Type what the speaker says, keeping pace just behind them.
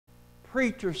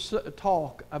preachers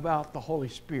talk about the Holy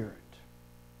Spirit.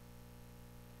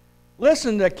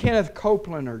 Listen to Kenneth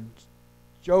Copeland or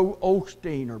Joe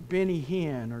Osteen or Benny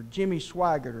Hinn or Jimmy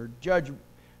Swaggart or Judge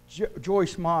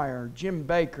Joyce Meyer, or Jim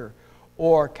Baker,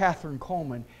 or Catherine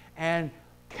Coleman, and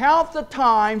count the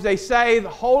times they say the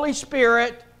Holy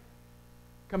Spirit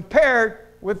compared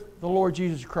with the Lord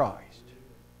Jesus Christ.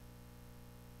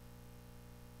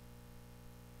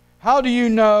 How do you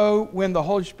know when the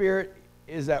Holy Spirit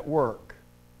is at work?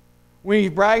 When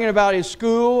He's bragging about His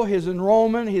school, His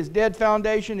enrollment, His dead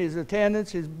foundation, His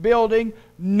attendance, His building?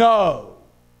 No.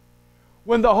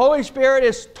 When the Holy Spirit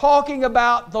is talking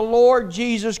about the Lord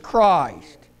Jesus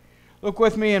Christ. Look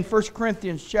with me in 1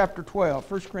 Corinthians chapter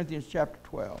 12. 1 Corinthians chapter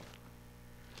 12.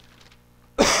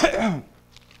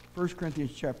 1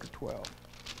 Corinthians chapter 12.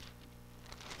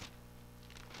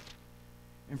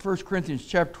 In 1 Corinthians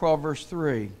chapter 12, verse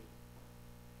 3.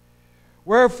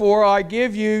 Wherefore I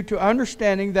give you to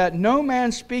understanding that no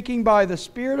man speaking by the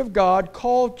Spirit of God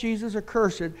called Jesus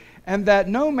accursed, and that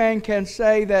no man can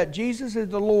say that Jesus is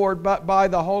the Lord but by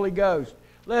the Holy Ghost.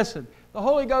 Listen, the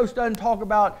Holy Ghost doesn't talk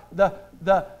about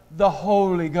the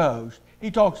Holy Ghost. He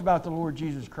talks about the Lord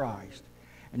Jesus Christ.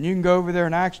 And you can go over there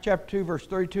in Acts chapter 2, verse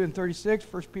 32 and 36,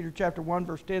 1 Peter chapter 1,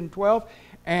 verse 10 and 12,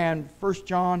 and 1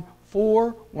 John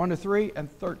 4, 1 to 3,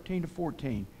 and 13 to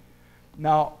 14.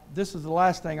 Now, this is the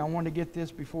last thing. I want to get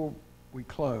this before we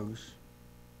close.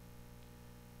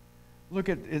 Look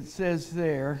at it says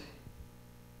there.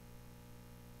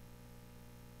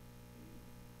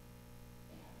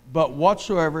 But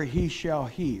whatsoever he shall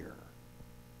hear.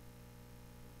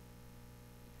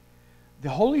 The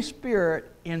Holy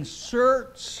Spirit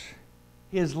inserts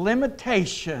His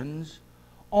limitations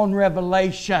on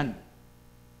revelation.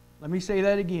 Let me say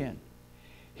that again.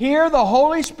 Here the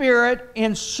Holy Spirit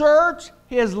inserts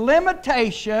His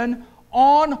limitation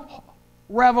on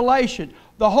revelation.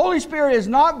 The Holy Spirit is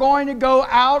not going to go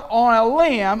out on a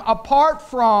limb apart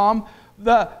from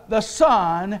the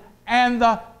Son and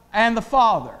the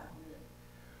Father.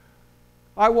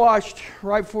 I watched,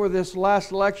 right before this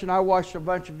last election, I watched a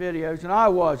bunch of videos, and I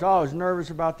was nervous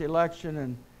about the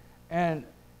election, and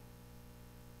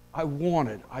I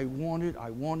wanted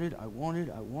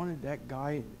that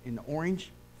guy in the orange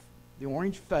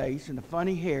face and the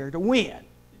funny hair to win.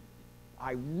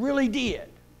 I really did.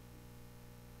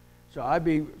 So I'd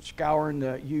be scouring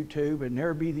the YouTube, and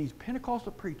there'd be these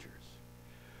Pentecostal preachers.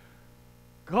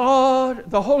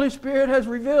 God, the Holy Spirit has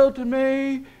revealed to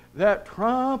me that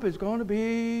Trump is going to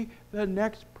be the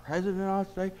next president of the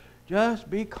United States. Just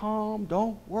be calm,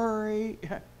 don't worry.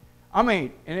 I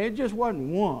mean, and it just wasn't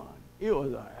one. It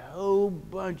was a whole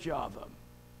bunch of them.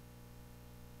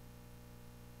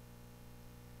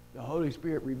 The Holy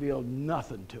Spirit revealed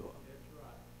nothing to them.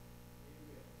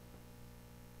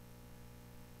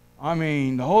 I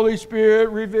mean, the Holy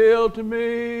Spirit revealed to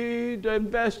me to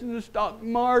invest in the stock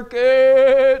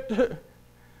market.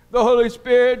 The Holy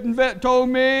Spirit told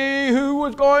me who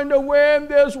was going to win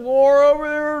this war over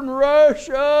there in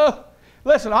Russia.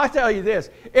 Listen, I tell you this.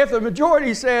 If the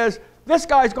majority says this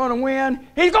guy's going to win,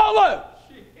 he's going to lose.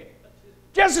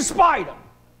 Just to spite him.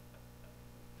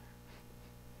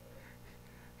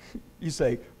 You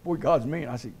say, boy, God's mean.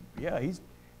 I say, yeah,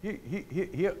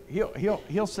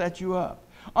 he'll set you up.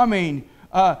 I mean,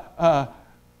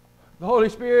 the Holy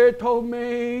Spirit told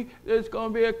me it's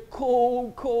going to be a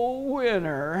cold, cold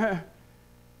winter.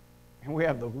 And we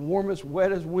have the warmest,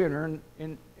 wettest winter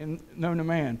known to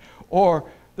man. Or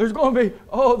there's going to be,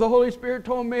 the Holy Spirit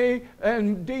told me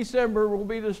in December will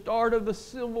be the start of the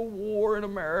Civil War in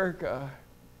America.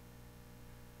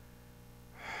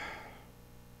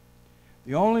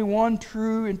 The only one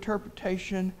true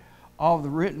interpretation of the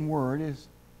written word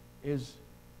is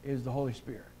the Holy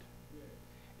Spirit.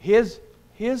 His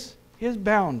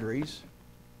boundaries,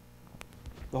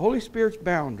 the Holy Spirit's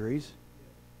boundaries,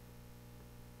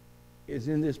 is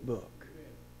in this book.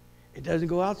 It doesn't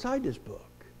go outside this book.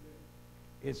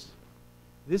 This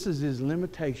is His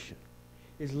limitation.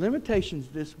 His limitation is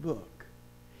this book.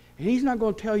 And He's not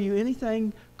going to tell you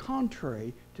anything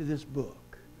contrary to this book.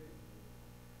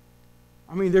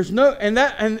 I mean, there's no, and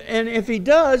if He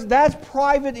does, that's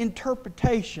private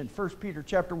interpretation. 1 Peter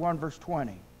chapter 1, verse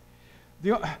 20.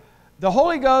 The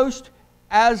Holy Ghost,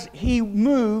 as He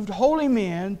moved holy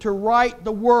men to write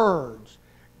the words.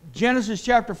 Genesis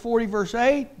chapter 40, verse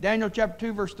 8, Daniel chapter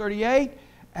 2, verse 38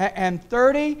 and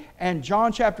 30, and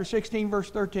John chapter 16, verse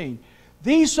 13.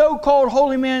 These so-called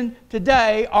holy men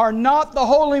today are not the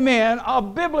holy men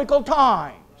of biblical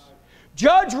times.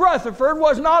 Judge Rutherford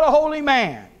was not a holy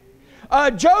man.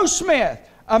 Joe Smith,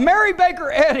 Mary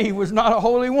Baker Eddy was not a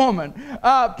holy woman.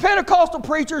 Pentecostal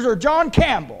preachers or John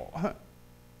Campbell.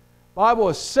 Bible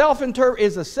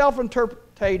is a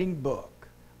self-interpreting book.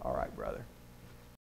 All right, brother.